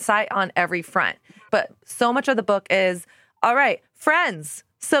wisdom and insight on every front. But so much of the book is All right, friends,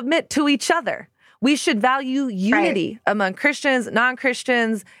 submit to each other. We should value unity among Christians,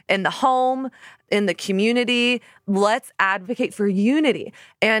 non-Christians, in the home, in the community. Let's advocate for unity.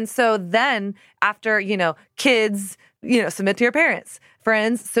 And so then after, kids, submit to your parents,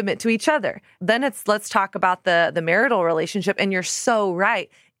 friends, submit to each other. Then let's talk about the marital relationship. And you're so right.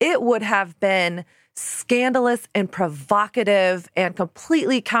 It would have been scandalous and provocative and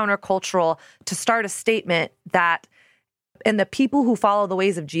completely countercultural to start a statement that and the people who follow the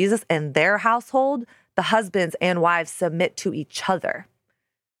ways of Jesus in their household, the husbands and wives submit to each other.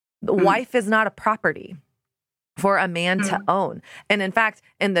 The wife is not a property for a man to own. And in fact,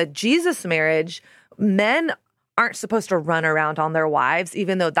 in the Jesus marriage, men aren't supposed to run around on their wives,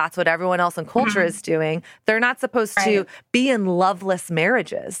 even though that's what everyone else in culture is doing. They're not supposed to be in loveless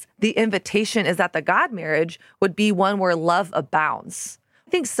marriages. The invitation is that the God marriage would be one where love abounds.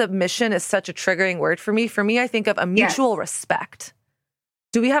 I think submission is such a triggering word for me. For me, I think of a mutual respect.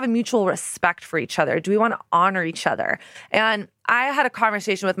 Do we have a mutual respect for each other? Do we want to honor each other? And I had a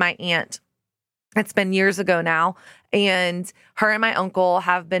conversation with my aunt. It's been years ago now. And her and my uncle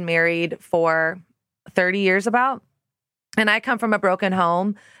have been married for 30 years about. And I come from a broken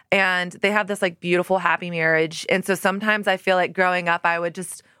home and they have this like beautiful, happy marriage. And so sometimes I feel like growing up, I would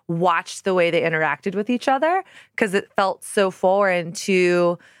just watch the way they interacted with each other because it felt so foreign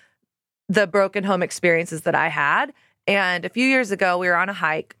to the broken home experiences that I had. And a few years ago, we were on a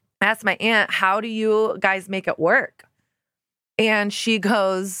hike. I asked my aunt, how do you guys make it work? And she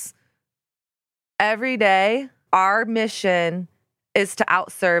goes, every day, our mission is to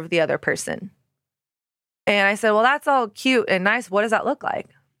outserve the other person. And I said, well, that's all cute and nice. What does that look like?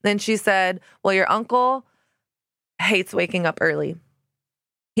 Then she said, well, your uncle hates waking up early.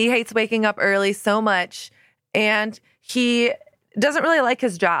 He hates waking up early so much, and he doesn't really like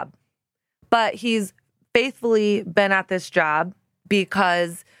his job, but he's faithfully been at this job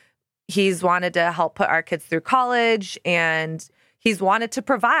because he's wanted to help put our kids through college, and he's wanted to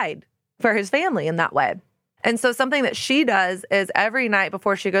provide for his family in that way. And so something that she does is every night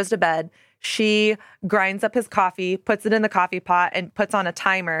before she goes to bed, she grinds up his coffee, puts it in the coffee pot, and puts on a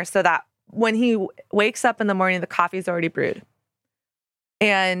timer so that when he wakes up in the morning, the coffee's already brewed.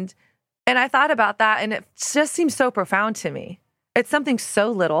 And I thought about that, and it just seems so profound to me. It's something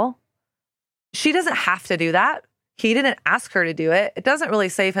so little. She doesn't have to do that. He didn't ask her to do it. It doesn't really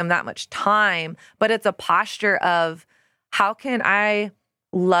save him that much time, but it's a posture of how can I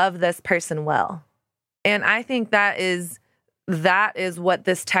love this person well? And I think that is what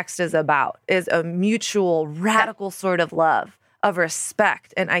this text is about, is a mutual, radical sort of love, of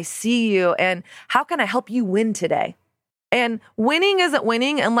respect. And I see you, and how can I help you win today? And winning isn't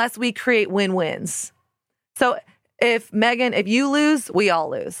winning unless we create win-wins. So if Meghan, if you lose, we all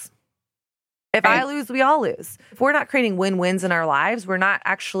lose. If I lose, we all lose. If we're not creating win-wins in our lives, we're not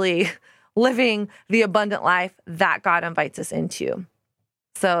actually living the abundant life that God invites us into.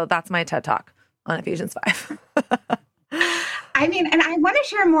 So that's my TED Talk on Ephesians 5. I mean, and I want to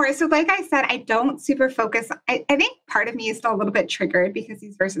share more. So like I said, I don't super focus. I think part of me is still a little bit triggered because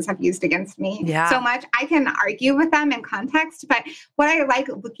these verses have used against me so much. I can argue with them in context, but what I like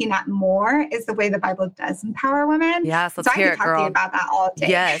looking at more is the way the Bible does empower women. Yes, let's hear it, girl. I can talk to you about that all day.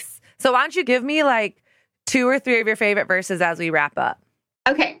 Yes. So why don't you give me like 2 or 3 of your favorite verses as we wrap up?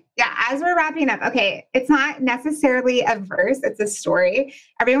 Okay. Yeah. As we're wrapping up, okay, it's not necessarily a verse. It's a story.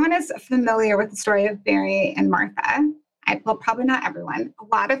 Everyone is familiar with the story of Mary and Martha. Well, probably not everyone.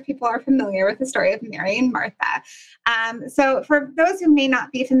 A lot of people are familiar with the story of Mary and Martha. So for those who may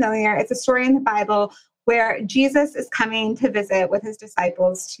not be familiar, it's a story in the Bible where Jesus is coming to visit with his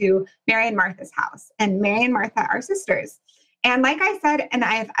disciples to Mary and Martha's house. And Mary and Martha are sisters. And like I said, and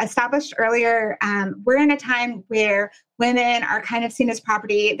I've established earlier, we're in a time where women are kind of seen as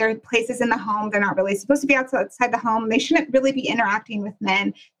property. There are places in the home. They're not really supposed to be outside the home. They shouldn't really be interacting with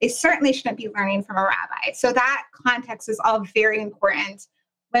men. They certainly shouldn't be learning from a rabbi. So that context is all very important.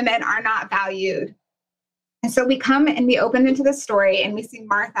 Women are not valued. And so we come and we open into the story and we see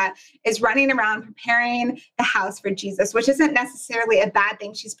Martha is running around preparing the house for Jesus, which isn't necessarily a bad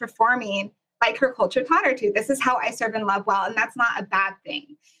thing. She's performing like her culture taught her to. This is how I serve and love well. And that's not a bad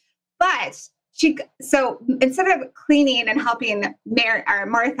thing. But so instead of cleaning and helping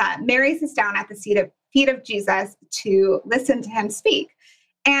Martha, Mary sits down at the feet of Jesus to listen to him speak.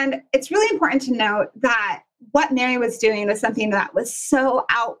 And it's really important to note that what Mary was doing was something that was so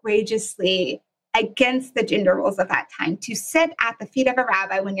outrageously against the gender roles of that time, to sit at the feet of a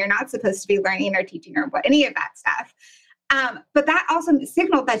rabbi when you're not supposed to be learning or teaching or any of that stuff. But that also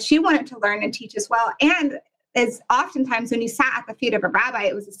signaled that she wanted to learn and teach as well. And as oftentimes when you sat at the feet of a rabbi,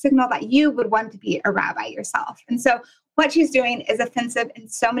 it was a signal that you would want to be a rabbi yourself. And so what she's doing is offensive in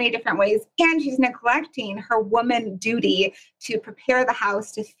so many different ways. And she's neglecting her woman duty to prepare the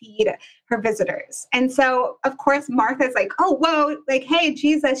house to feed her visitors. And so, of course, Martha's like, oh, whoa, like, hey,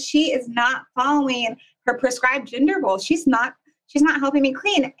 Jesus, she is not following her prescribed gender roles. She's not helping me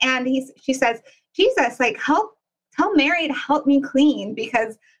clean. And she says, Jesus, like, tell Mary to help me clean,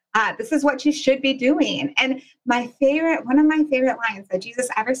 because this is what she should be doing. And one of my favorite lines that Jesus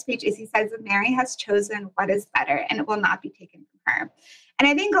ever speaks is he says that Mary has chosen what is better and it will not be taken from her. And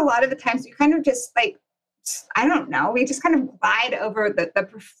I think a lot of the times we kind of just like, I don't know, we just kind of glide over the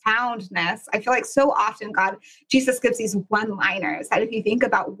profoundness. I feel like so often Jesus gives these one-liners that if you think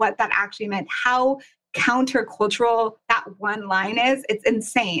about what that actually meant, how countercultural that one line is, it's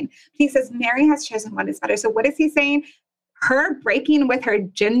insane. He says, Mary has chosen what is better. So what is he saying? Her breaking with her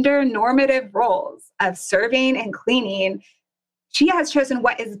gender normative roles of serving and cleaning, she has chosen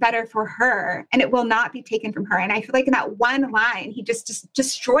what is better for her, and it will not be taken from her. And I feel like in that one line, he just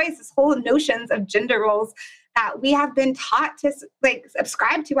destroys this whole notions of gender roles that we have been taught to like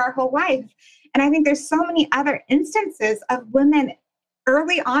subscribe to our whole life. And I think there's so many other instances of women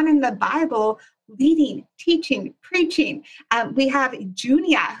early on in the Bible leading, teaching, preaching. We have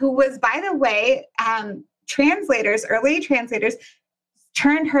Junia, who was, by the way, early translators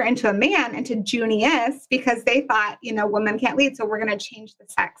turned her into a man, into Junius, because they thought, women can't lead, so we're going to change the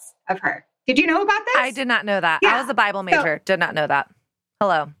sex of her. Did you know about this? I did not know that. Yeah. I was a Bible major. Did not know that.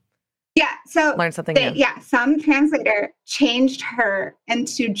 Hello. Yeah. So learn something new. Yeah. Some translator changed her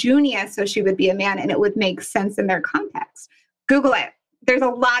into Junius so she would be a man and it would make sense in their context. Google it. There's a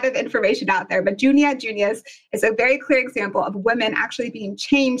lot of information out there, but Junius is a very clear example of women actually being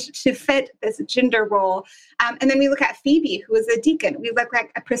changed to fit this gender role. And then we look at Phoebe, who is a deacon. We look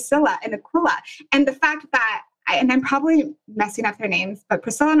at Priscilla and Aquila. And the fact that, and I'm probably messing up their names, but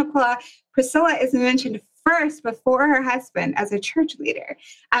Priscilla and Aquila, Priscilla is mentioned first before her husband as a church leader.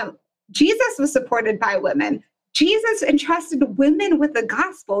 Jesus was supported by women. Jesus entrusted women with the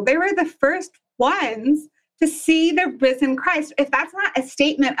gospel. They were the first ones to see the risen Christ. If that's not a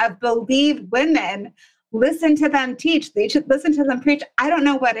statement of believe women, listen to them teach, listen to them preach, I don't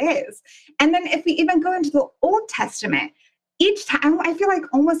know what is. And then if we even go into the Old Testament, each time, I feel like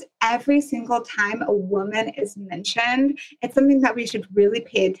almost every single time a woman is mentioned, it's something that we should really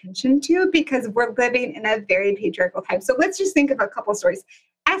pay attention to because we're living in a very patriarchal time. So let's just think of a couple stories.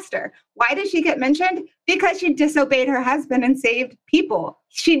 Esther, why did she get mentioned? Because she disobeyed her husband and saved people.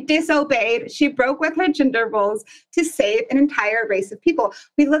 She disobeyed. She broke with her gender roles to save an entire race of people.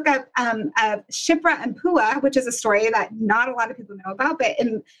 We look up Shiphrah and Puah, which is a story that not a lot of people know about, but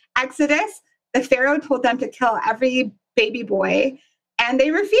in Exodus, the Pharaoh told them to kill every baby boy, and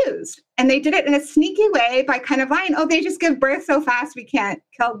they refused. And they did it in a sneaky way by kind of lying, oh, they just give birth so fast we can't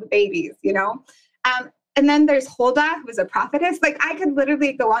kill the babies, And then there's Huldah, who was a prophetess. Like, I could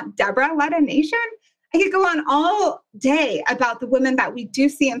literally go on. Deborah led a nation. I could go on all day about the women that we do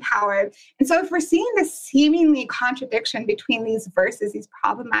see empowered. And so if we're seeing this seemingly contradiction between these verses, these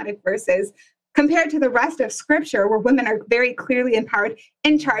problematic verses, compared to the rest of Scripture, where women are very clearly empowered,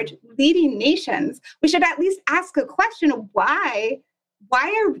 in charge, leading nations, we should at least ask a question of why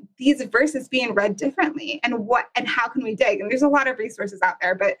are these verses being read differently, and how can we dig? And there's a lot of resources out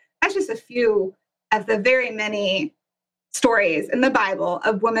there, but that's just a few of the very many stories in the Bible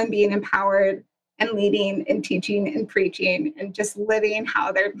of women being empowered and leading and teaching and preaching and just living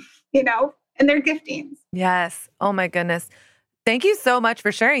how they're, in their giftings. Yes. Oh my goodness. Thank you so much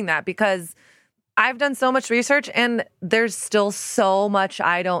for sharing that, because I've done so much research and there's still so much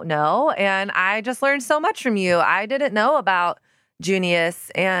I don't know. And I just learned so much from you. I didn't know about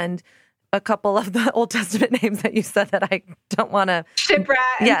Junius and a couple of the Old Testament names that you said that I don't want to. Shiphrah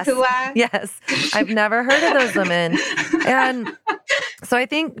and Puah. Yes. I've never heard of those women. And so I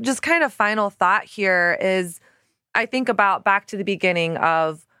think just kind of final thought here is I think about back to the beginning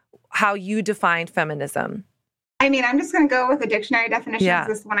of how you defined feminism. I mean, I'm just going to go with the dictionary definition. Yeah.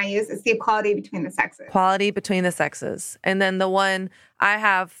 This one I use is the equality between the sexes. Equality between the sexes. And then the one I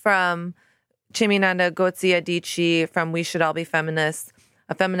have from Chiminanda Ngozi Adichie from We Should All Be Feminists.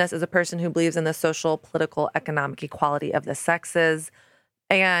 A feminist is a person who believes in the social, political, economic equality of the sexes.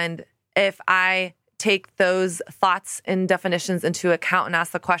 And if I take those thoughts and definitions into account and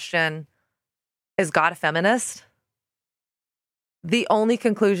ask the question, is God a feminist? The only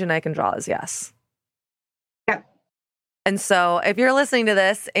conclusion I can draw is yes. Yeah. And so if you're listening to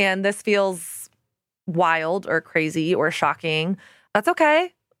this and this feels wild or crazy or shocking, that's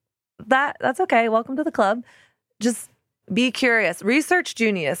okay. That's okay. Welcome to the club. Just be curious. Research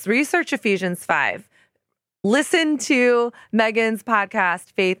Junius. Research Ephesians 5. Listen to Meghan's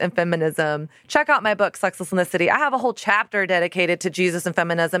podcast, Faith and Feminism. Check out my book, Sexless in the City. I have a whole chapter dedicated to Jesus and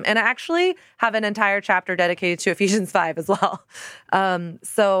feminism, and I actually have an entire chapter dedicated to Ephesians 5 as well.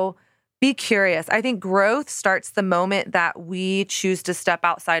 So be curious. I think growth starts the moment that we choose to step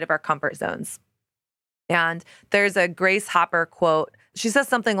outside of our comfort zones. And there's a Grace Hopper quote. She says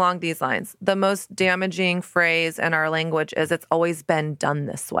something along these lines. The most damaging phrase in our language is, "It's always been done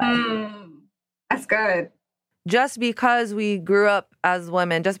this way." That's good. Just because we grew up as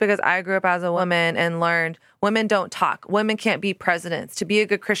women, just because I grew up as a woman and learned women don't talk, women can't be presidents. To be a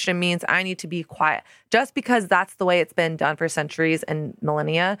good Christian means I need to be quiet. Just because that's the way it's been done for centuries and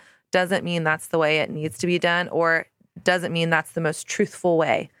millennia doesn't mean that's the way it needs to be done, or doesn't mean that's the most truthful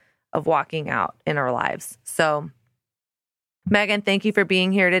way of walking out in our lives. So, Meghan, thank you for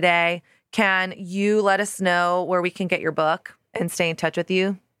being here today. Can you let us know where we can get your book and stay in touch with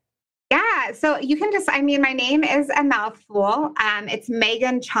you? Yeah, so you can just, my name is a mouthful. It's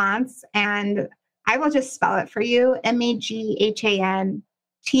Meghan Tschanz, and I will just spell it for you. MEGHANTSCHANZ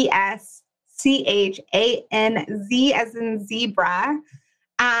as in zebra.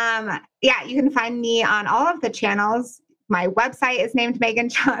 You can find me on all of the channels. My website is named Meghan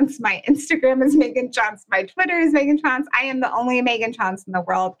Tschanz. My Instagram is Meghan Tschanz. My Twitter is Meghan Tschanz. I am the only Meghan Tschanz in the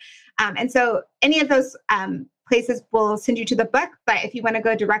world. And so any of those places will send you to the book. But if you want to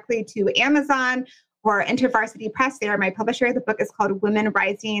go directly to Amazon or InterVarsity Press, they are my publisher. The book is called Women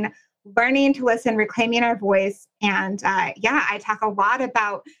Rising, Learning to Listen, Reclaiming Our Voice. And I talk a lot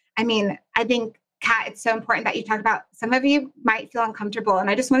about, I think, Kat, it's so important that you talk about, some of you might feel uncomfortable. And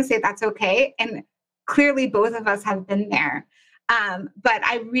I just want to say that's okay. And clearly both of us have been there. But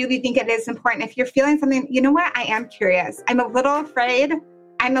I really think it is important. If you're feeling something, you know what? I am curious. I'm a little afraid.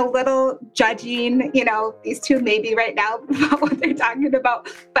 I'm a little judging, these two maybe right now about what they're talking about,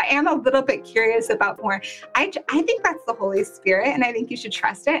 but I am a little bit curious about more. I think that's the Holy Spirit, and I think you should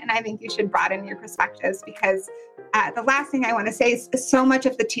trust it, and I think you should broaden your perspectives, because the last thing I want to say is so much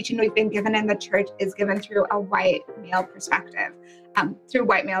of the teaching we've been given in the church is given through a white male perspective, through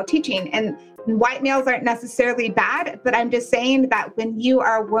white male teaching. And white males aren't necessarily bad, but I'm just saying that when you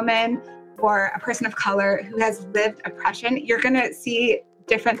are a woman or a person of color who has lived oppression, you're going to see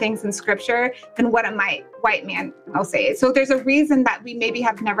different things in scripture than what a white man will say. So there's a reason that we maybe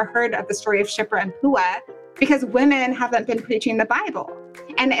have never heard of the story of Shiphrah and Puah, because women haven't been preaching the Bible.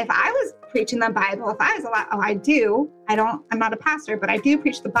 And if I was preaching the Bible, if I was I'm not a pastor, but I do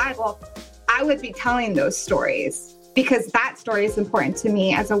preach the Bible, I would be telling those stories, because that story is important to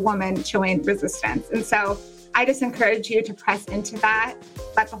me as a woman showing resistance. And so I just encourage you to press into that.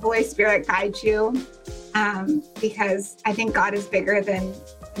 Let the Holy Spirit guide you, because I think God is bigger than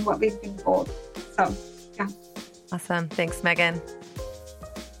what we've been told. So, yeah. Awesome. Thanks, Meghan.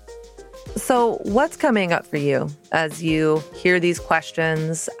 So what's coming up for you as you hear these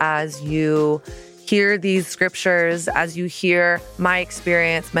questions, as you hear these scriptures, as you hear my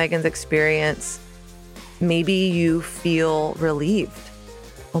experience, Meghan's experience? Maybe you feel relieved.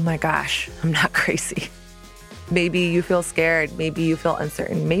 Oh my gosh, I'm not crazy. Maybe you feel scared. Maybe you feel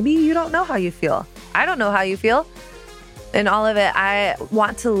uncertain. Maybe you don't know how you feel. I don't know how you feel. In all of it, I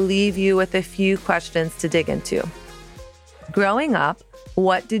want to leave you with a few questions to dig into. Growing up,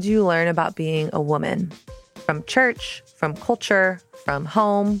 what did you learn about being a woman? From church, from culture, from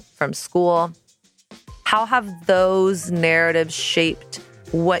home, from school? How have those narratives shaped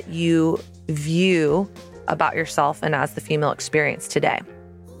what you view about yourself and as the female experience today?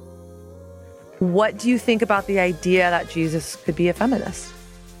 What do you think about the idea that Jesus could be a feminist?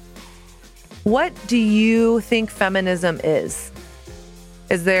 What do you think feminism is?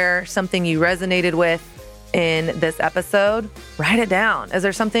 Is there something you resonated with in this episode? Write it down. Is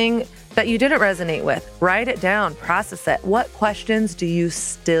there something that you didn't resonate with? Write it down, process it. What questions do you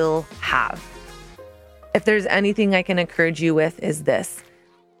still have? If there's anything I can encourage you with, is this: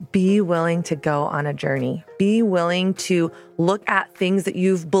 be willing to go on a journey. Be willing to look at things that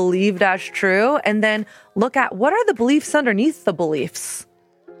you've believed as true, and then look at what are the beliefs underneath the beliefs.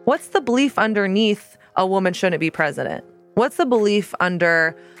 What's the belief underneath a woman shouldn't be president? What's the belief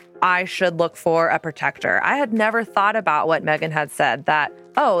under I should look for a protector? I had never thought about what Meghan had said, that,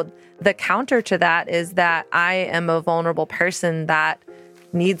 the counter to that is that I am a vulnerable person that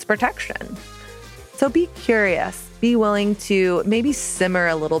needs protection. So be curious. Be willing to maybe simmer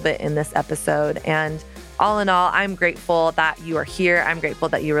a little bit in this episode. And all in all, I'm grateful that you are here. I'm grateful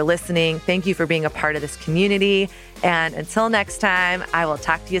that you are listening. Thank you for being a part of this community. And until next time, I will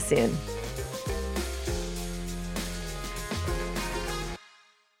talk to you soon.